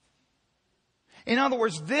 In other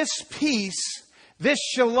words, this peace, this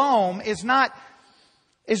shalom is not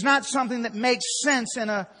something that makes sense in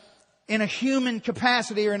a human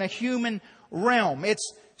capacity or in a human realm.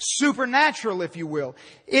 It's supernatural, if you will.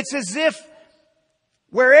 It's as if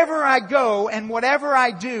wherever I go and whatever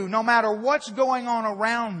I do, no matter what's going on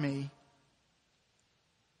around me,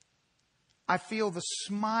 I feel the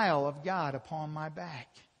smile of God upon my back.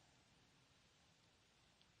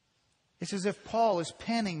 It's as if Paul is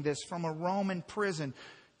penning this from a Roman prison,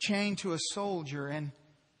 chained to a soldier, and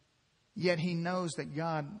yet he knows that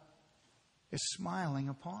God is smiling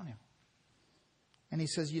upon him. And he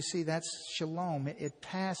says, you see, that's shalom. It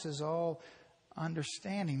passes all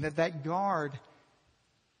understanding. That guard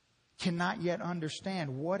cannot yet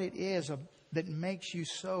understand what it is that makes you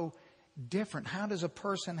so different. How does a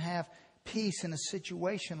person have peace in a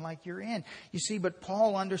situation like you're in? You see, but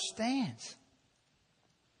Paul understands.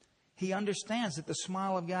 He understands that the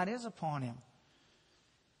smile of God is upon him.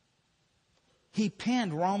 He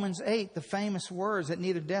penned Romans 8, the famous words that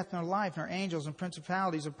neither death nor life, nor angels and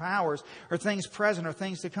principalities or powers, or things present or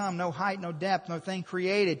things to come, no height, no depth, no thing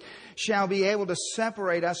created, shall be able to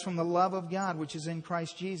separate us from the love of God, which is in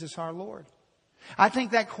Christ Jesus our Lord. I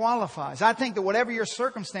think that qualifies. I think that whatever your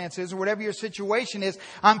circumstance is or whatever your situation is,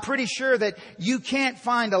 I'm pretty sure that you can't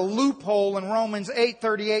find a loophole in Romans 8,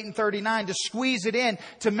 38 and 39 to squeeze it in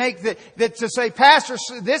to make that to say, Pastor,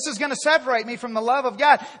 this is going to separate me from the love of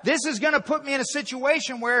God. This is going to put me in a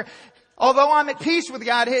situation where, although I'm at peace with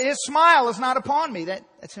God, His smile is not upon me.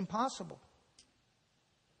 That's impossible.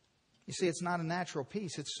 You see, it's not a natural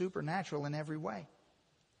peace. It's supernatural in every way.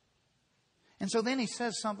 And so then he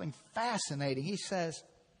says something fascinating. He says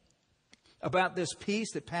about this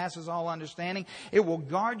peace that passes all understanding, it will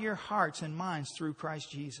guard your hearts and minds through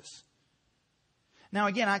Christ Jesus. Now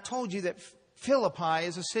again, I told you that Philippi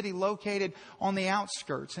is a city located on the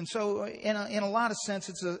outskirts. And so in a lot of sense,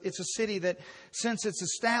 it's a city that since its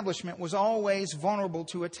establishment was always vulnerable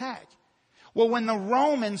to attack. Well, when the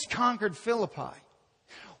Romans conquered Philippi,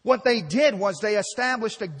 what they did was they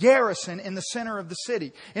established a garrison in the center of the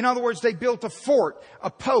city. In other words, they built a fort, a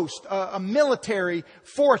post, a military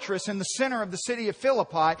fortress in the center of the city of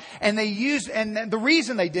Philippi. And the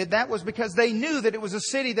reason they did that was because they knew that it was a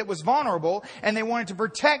city that was vulnerable and they wanted to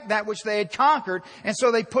protect that which they had conquered. And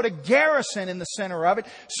so they put a garrison in the center of it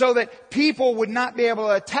so that people would not be able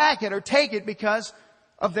to attack it or take it because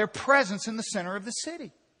of their presence in the center of the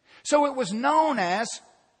city. So it was known as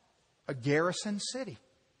a garrison city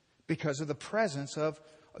because of the presence of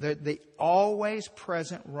the always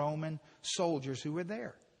present Roman soldiers who were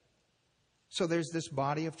there. So there's this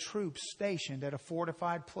body of troops stationed at a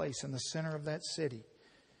fortified place in the center of that city.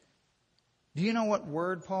 Do you know what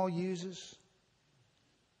word Paul uses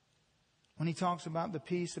when he talks about the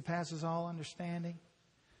peace that passes all understanding?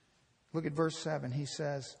 Look at verse 7. He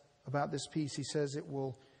says about this peace, he says it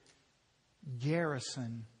will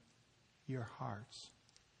garrison your hearts.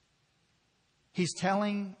 He's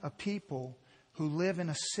telling a people who live in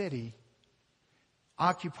a city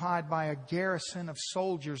occupied by a garrison of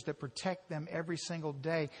soldiers that protect them every single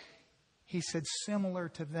day. He said similar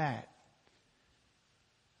to that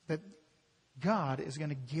God is going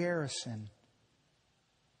to garrison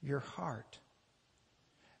your heart.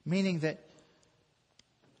 Meaning that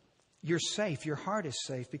you're safe. Your heart is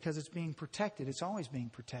safe because it's being protected. It's always being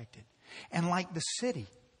protected. And like the city,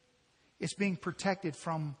 it's being protected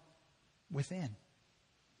from within.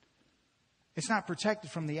 It's not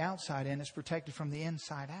protected from the outside in, it's protected from the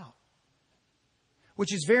inside out.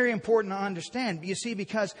 Which is very important to understand. You see,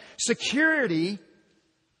 because security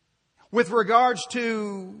with regards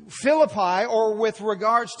to Philippi or with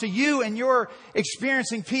regards to you and your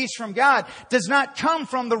experiencing peace from God does not come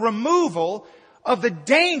from the removal of the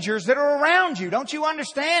dangers that are around you. Don't you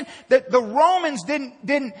understand that the Romans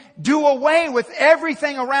didn't do away with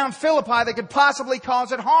everything around Philippi that could possibly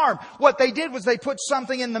cause it harm? What they did was they put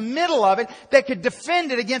something in the middle of it that could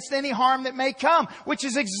defend it against any harm that may come, which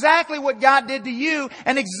is exactly what God did to you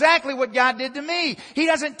and exactly what God did to me. He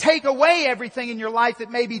doesn't take away everything in your life that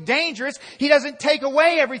may be dangerous. He doesn't take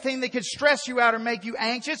away everything that could stress you out or make you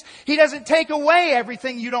anxious. He doesn't take away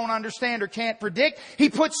everything you don't understand or can't predict. He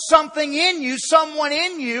puts something in you, someone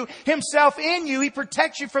in you, Himself in you. He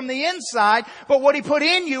protects you from the inside, but what He put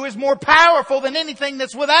in you is more powerful than anything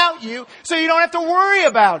that's without you, so you don't have to worry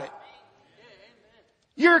about it.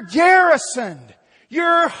 You're garrisoned.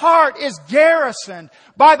 Your heart is garrisoned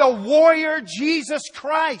by the warrior Jesus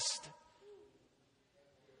Christ.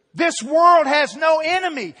 This world has no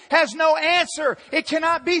enemy, has no answer. It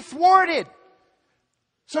cannot be thwarted.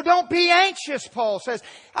 So don't be anxious, Paul says.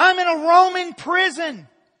 I'm in a Roman prison,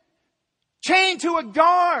 chained to a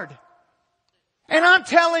guard. And I'm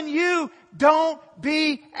telling you, don't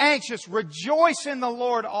be anxious. Rejoice in the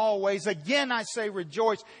Lord always. Again, I say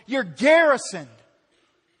rejoice. You're garrisoned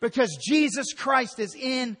because Jesus Christ is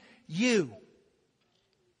in you.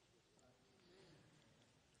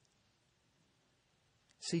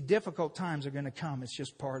 See, difficult times are going to come. It's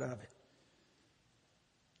just part of it.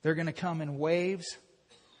 They're going to come in waves.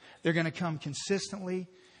 They're going to come consistently.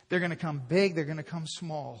 They're going to come big. They're going to come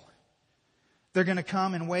small. They're going to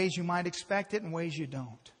come in ways you might expect it and ways you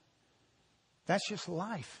don't. That's just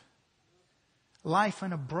life. Life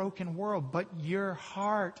in a broken world. But your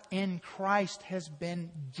heart in Christ has been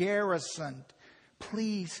garrisoned.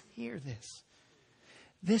 Please hear this.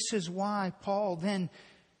 This is why Paul then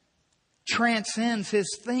transcends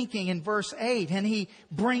his thinking in verse 8. And he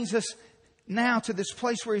brings us now to this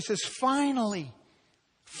place where he says, finally,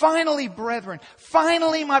 brethren,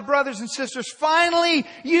 finally, my brothers and sisters, finally,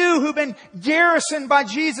 you who've been garrisoned by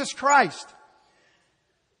Jesus Christ.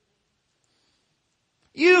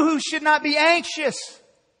 You who should not be anxious.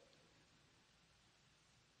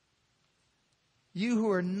 You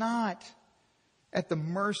who are not at the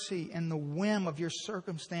mercy and the whim of your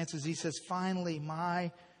circumstances. He says, finally,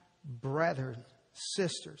 my brethren,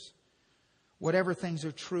 sisters, whatever things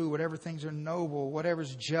are true, whatever things are noble,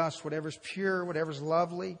 whatever's just, whatever's pure, whatever's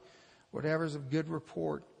lovely, whatever's of good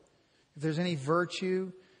report. If there's any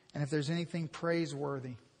virtue and if there's anything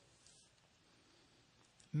praiseworthy,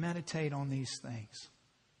 meditate on these things.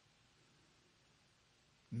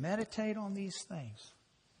 Meditate on these things.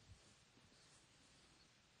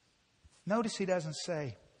 Notice he doesn't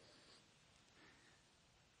say,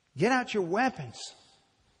 get out your weapons.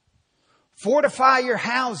 Fortify your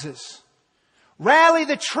houses. Rally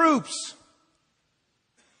the troops.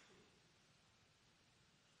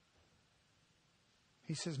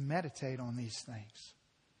 He says, meditate on these things.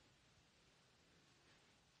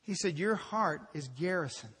 He said, your heart is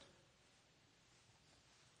garrisoned.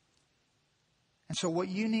 And so what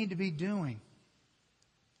you need to be doing,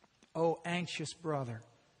 oh anxious brother,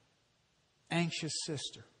 anxious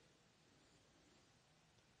sister,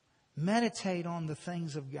 meditate on the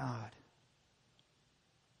things of God.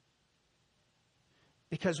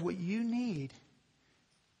 Because what you need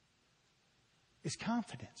is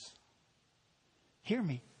confidence. Hear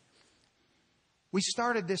me. We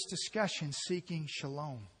started this discussion seeking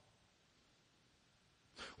shalom.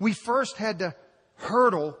 We first had to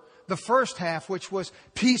hurdle the first half, which was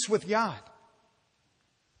peace with God.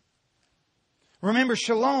 Remember,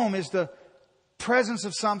 shalom is the presence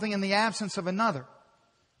of something in the absence of another.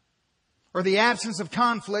 Or the absence of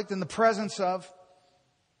conflict in the presence of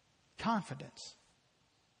confidence.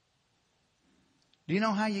 Do you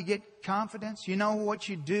know how you get confidence? You know what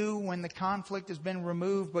you do when the conflict has been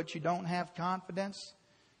removed but you don't have confidence?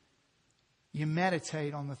 You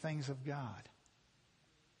meditate on the things of God.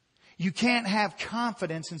 You can't have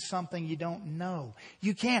confidence in something you don't know.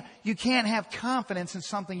 You can't have confidence in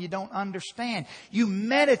something you don't understand. You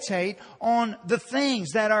meditate on the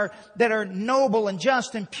things that are noble and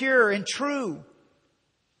just and pure and true.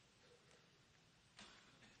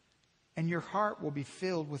 And your heart will be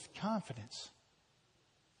filled with confidence.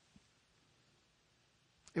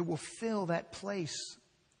 It will fill that place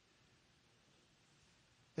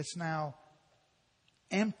that's now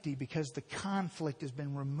empty because the conflict has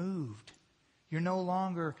been removed. You're no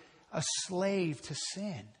longer a slave to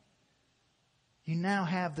sin. You now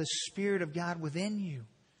have the Spirit of God within you.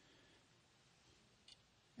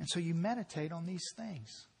 And so you meditate on these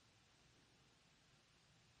things.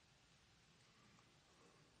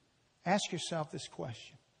 Ask yourself this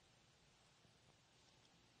question.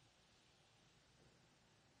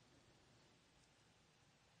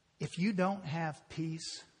 If you don't have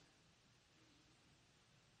peace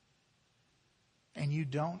and you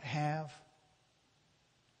don't have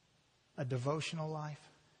a devotional life,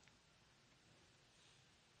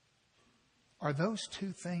 are those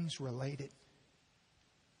two things related?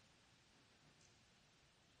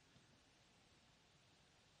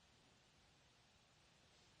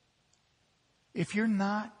 If you're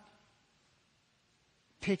not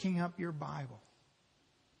picking up your Bible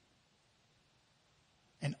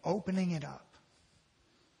and opening it up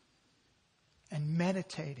and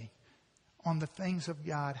meditating on the things of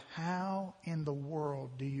God, how in the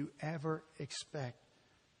world do you ever expect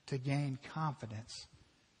to gain confidence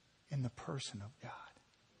in the person of God?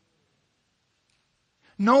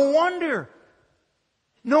 No wonder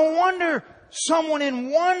someone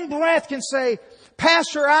in one breath can say,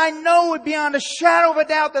 Pastor, I know it beyond a shadow of a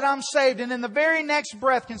doubt that I'm saved. And in the very next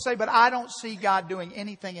breath can say, but I don't see God doing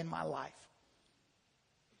anything in my life.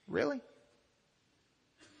 Really?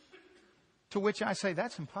 To which I say,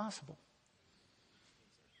 that's impossible.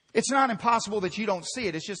 It's not impossible that you don't see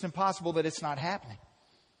it. It's just impossible that it's not happening.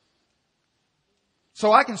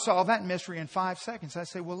 So I can solve that mystery in 5 seconds. I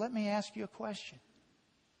say, well, let me ask you a question.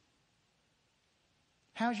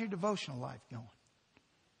 How's your devotional life going?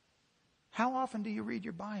 How often do you read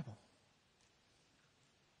your Bible?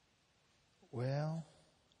 Well,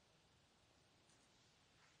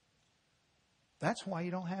 that's why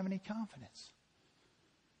you don't have any confidence.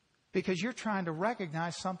 Because you're trying to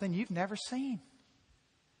recognize something you've never seen.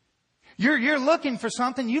 You're looking for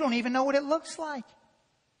something you don't even know what it looks like.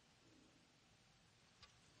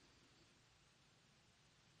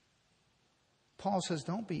 Paul says,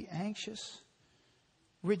 don't be anxious.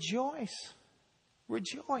 Rejoice.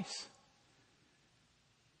 Rejoice.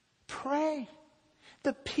 Pray.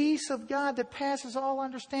 The peace of God that passes all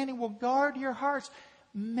understanding will guard your hearts.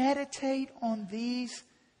 Meditate on these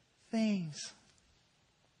things.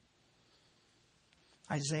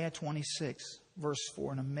 Isaiah 26, verse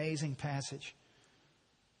 4, an amazing passage.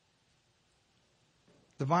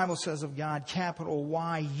 The Bible says of God, capital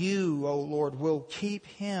Y, you, O Lord, will keep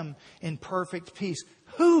him in perfect peace.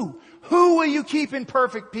 Who? Who will you keep in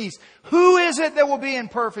perfect peace? Who is it that will be in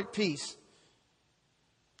perfect peace?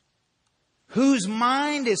 Whose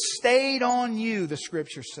mind is stayed on you, the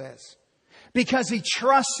Scripture says. Because he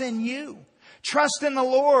trusts in you. Trust in the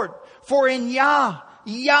Lord. For in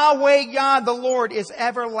Yahweh God, the Lord, is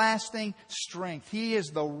everlasting strength. He is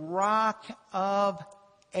the rock of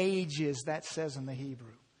ages, that says in the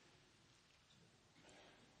Hebrew.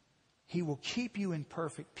 He will keep you in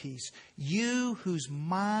perfect peace. You whose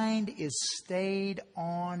mind is stayed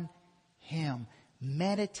on him.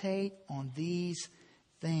 Meditate on these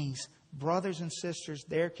things. Brothers and sisters,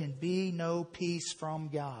 there can be no peace from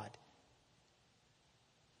God.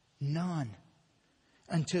 None.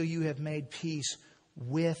 Until you have made peace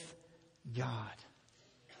with God.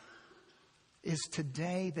 Is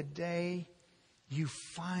today the day you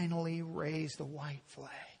finally raise the white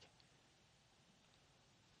flag?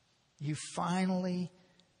 You finally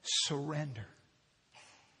surrender.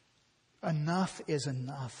 Enough is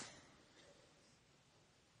enough.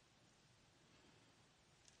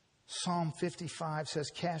 Psalm 55 says,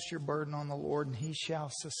 cast your burden on the Lord and he shall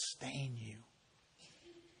sustain you.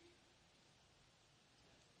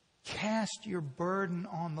 Cast your burden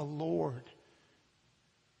on the Lord.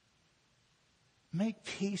 Make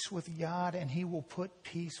peace with God and he will put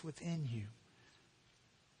peace within you.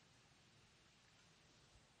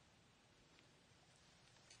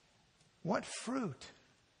 What fruit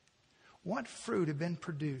have been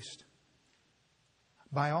produced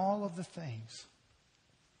by all of the things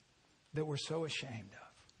that we're so ashamed of?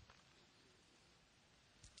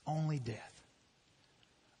 Only death.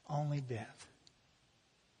 Only death.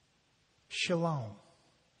 Shalom.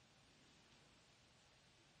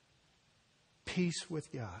 Peace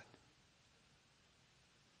with God.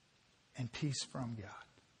 And peace from God.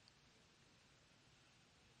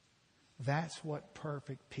 That's what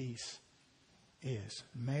perfect peace is.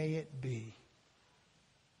 May it be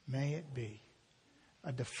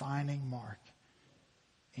a defining mark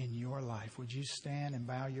in your life. Would you stand and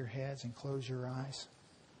bow your heads and close your eyes?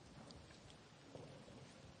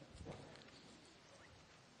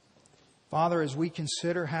 Father, as we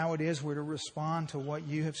consider how it is we're to respond to what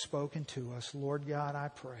you have spoken to us, Lord God, I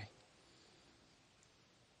pray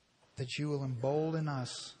that you will embolden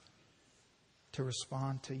us to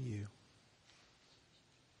respond to you.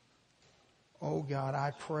 Oh God,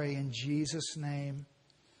 I pray in Jesus' name,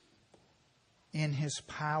 in His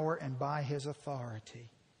power and by His authority,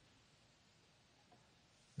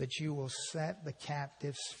 that you will set the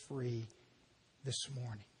captives free this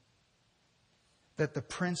morning. That the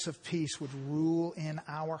Prince of Peace would rule in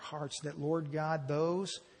our hearts. That, Lord God,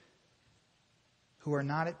 those who are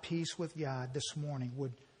not at peace with God this morning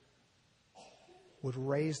would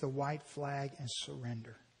raise the white flag and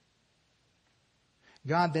surrender.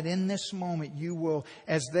 God, that in this moment you will,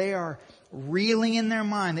 as they are reeling in their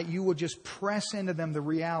mind, that you will just press into them the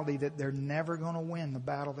reality that they're never going to win the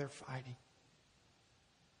battle they're fighting.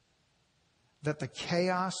 That the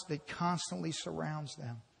chaos that constantly surrounds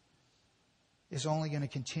them is only going to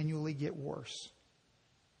continually get worse.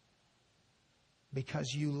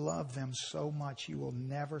 Because you love them so much, you will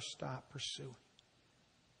never stop pursuing.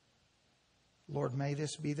 Lord, may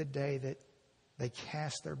this be the day that they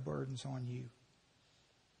cast their burdens on you.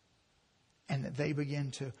 And that they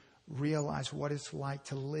begin to realize what it's like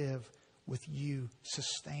to live with you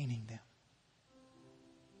sustaining them.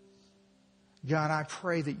 God, I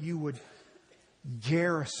pray that you would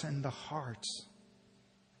garrison the hearts.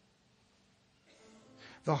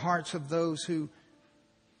 The hearts of those who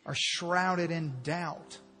are shrouded in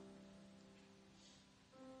doubt.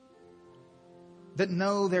 That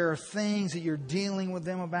know there are things that you're dealing with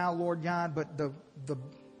them about, Lord God, but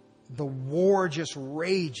the war just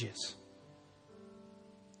rages.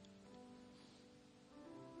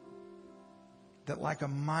 That like a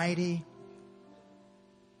mighty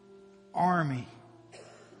army,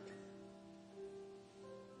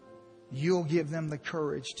 you'll give them the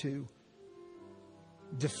courage to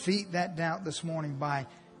defeat that doubt this morning by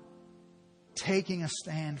taking a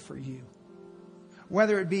stand for you.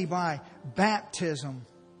 Whether it be by baptism,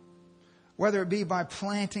 whether it be by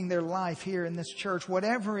planting their life here in this church,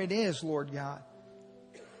 whatever it is, Lord God,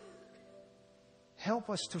 help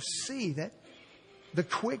us to see that the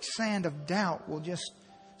quicksand of doubt will just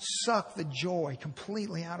suck the joy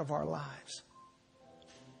completely out of our lives.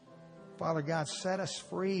 Father God, set us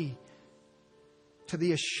free to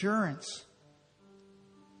the assurance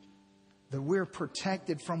that we're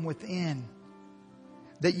protected from within.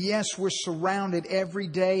 That yes, we're surrounded every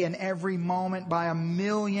day and every moment by a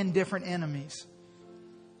million different enemies.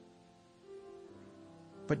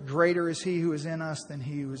 But greater is He who is in us than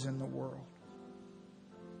he who is in the world.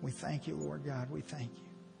 We thank you, Lord God. We thank you.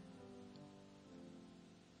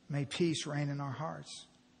 May peace reign in our hearts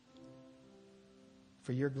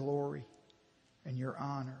for your glory and your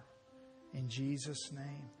honor. In Jesus'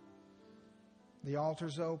 name. The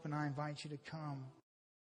altar's open. I invite you to come.